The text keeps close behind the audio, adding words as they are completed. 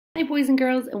Hi, boys and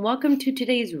girls, and welcome to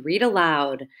today's Read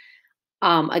Aloud.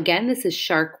 Again, this is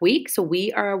Shark Week, so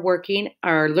we are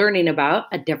learning about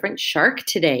a different shark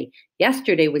today.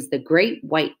 Yesterday was the great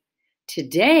white.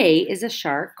 Today is a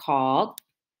shark called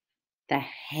the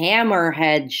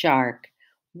hammerhead shark.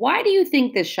 Why do you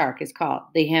think this shark is called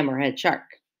the hammerhead shark?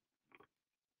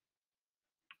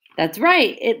 That's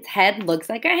right, its head looks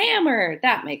like a hammer.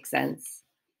 That makes sense.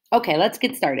 Okay, let's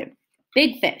get started.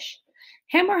 Big fish.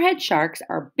 Hammerhead sharks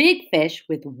are big fish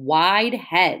with wide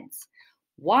heads.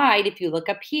 Wide, if you look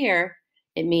up here,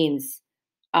 it means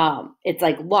it's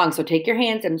like long. So take your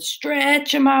hands and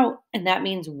stretch them out, and that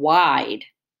means wide.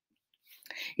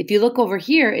 If you look over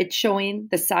here, it's showing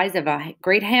the size of a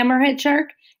great hammerhead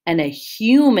shark and a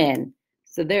human.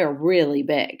 So they're really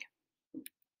big.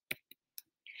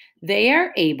 They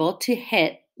are able to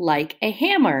hit like a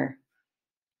hammer.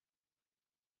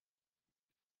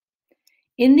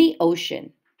 In the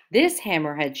ocean, this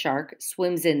hammerhead shark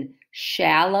swims in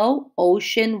shallow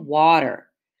ocean water.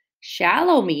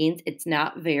 Shallow means it's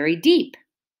not very deep.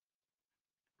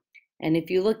 And if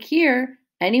you look here,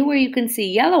 anywhere you can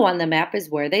see yellow on the map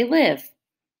is where they live.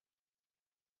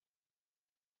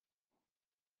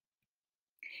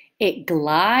 It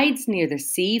glides near the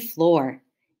sea floor.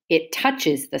 It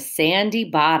touches the sandy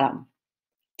bottom.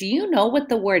 Do you know what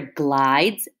the word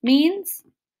glides means?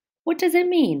 What does it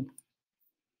mean?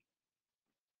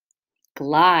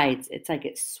 Glides. It's like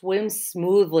it swims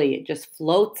smoothly. It just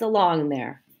floats along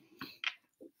there.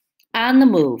 On the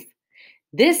move.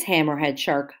 This hammerhead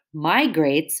shark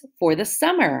migrates for the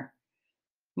summer.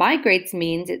 Migrates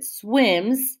means it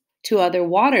swims to other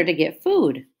water to get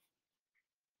food.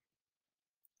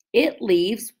 It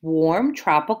leaves warm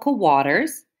tropical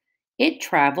waters. It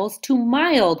travels to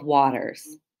mild waters.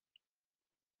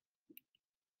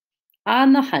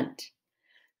 On the hunt.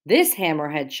 This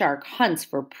hammerhead shark hunts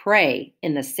for prey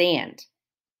in the sand.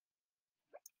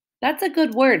 That's a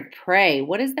good word, prey.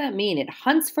 What does that mean? It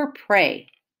hunts for prey.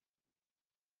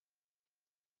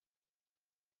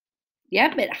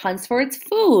 Yep, it hunts for its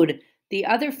food, the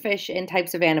other fish and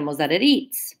types of animals that it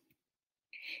eats.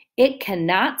 It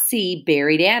cannot see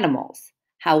buried animals.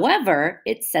 However,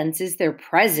 it senses their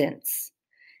presence.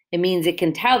 It means it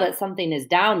can tell that something is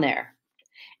down there.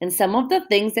 And some of the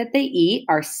things that they eat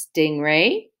are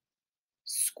stingray,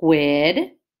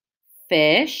 squid,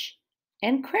 fish,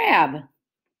 and crab.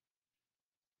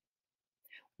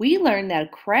 We learned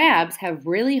that crabs have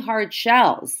really hard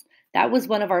shells. That was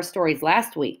one of our stories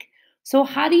last week. So,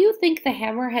 how do you think the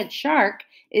hammerhead shark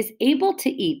is able to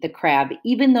eat the crab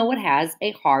even though it has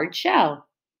a hard shell?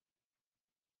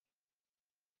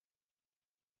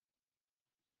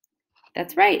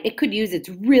 That's right. It could use its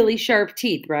really sharp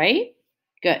teeth, right?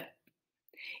 Good.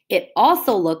 It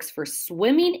also looks for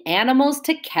swimming animals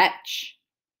to catch.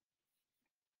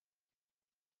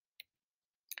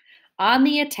 On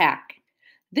the attack,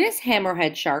 this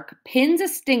hammerhead shark pins a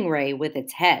stingray with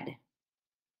its head.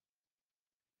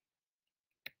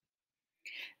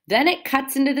 Then it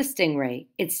cuts into the stingray.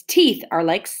 Its teeth are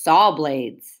like saw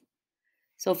blades.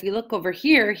 So if you look over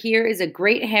here, here is a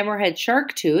great hammerhead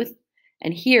shark tooth,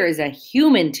 and here is a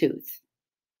human tooth.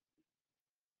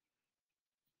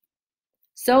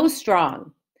 So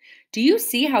strong. Do you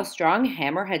see how strong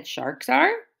hammerhead sharks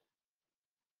are?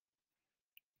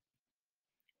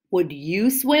 Would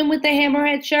you swim with a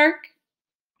hammerhead shark?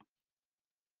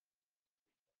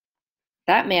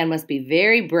 That man must be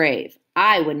very brave.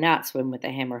 I would not swim with a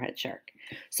hammerhead shark.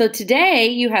 So today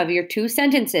you have your two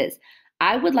sentences.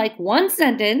 I would like one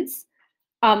sentence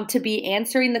to be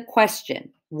answering the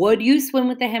question, would you swim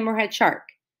with a hammerhead shark?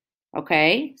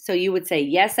 Okay, so you would say,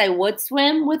 yes, I would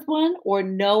swim with one, or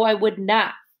no, I would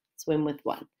not swim with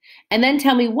one. And then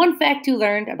tell me one fact you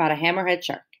learned about a hammerhead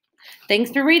shark.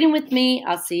 Thanks for reading with me.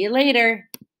 I'll see you later.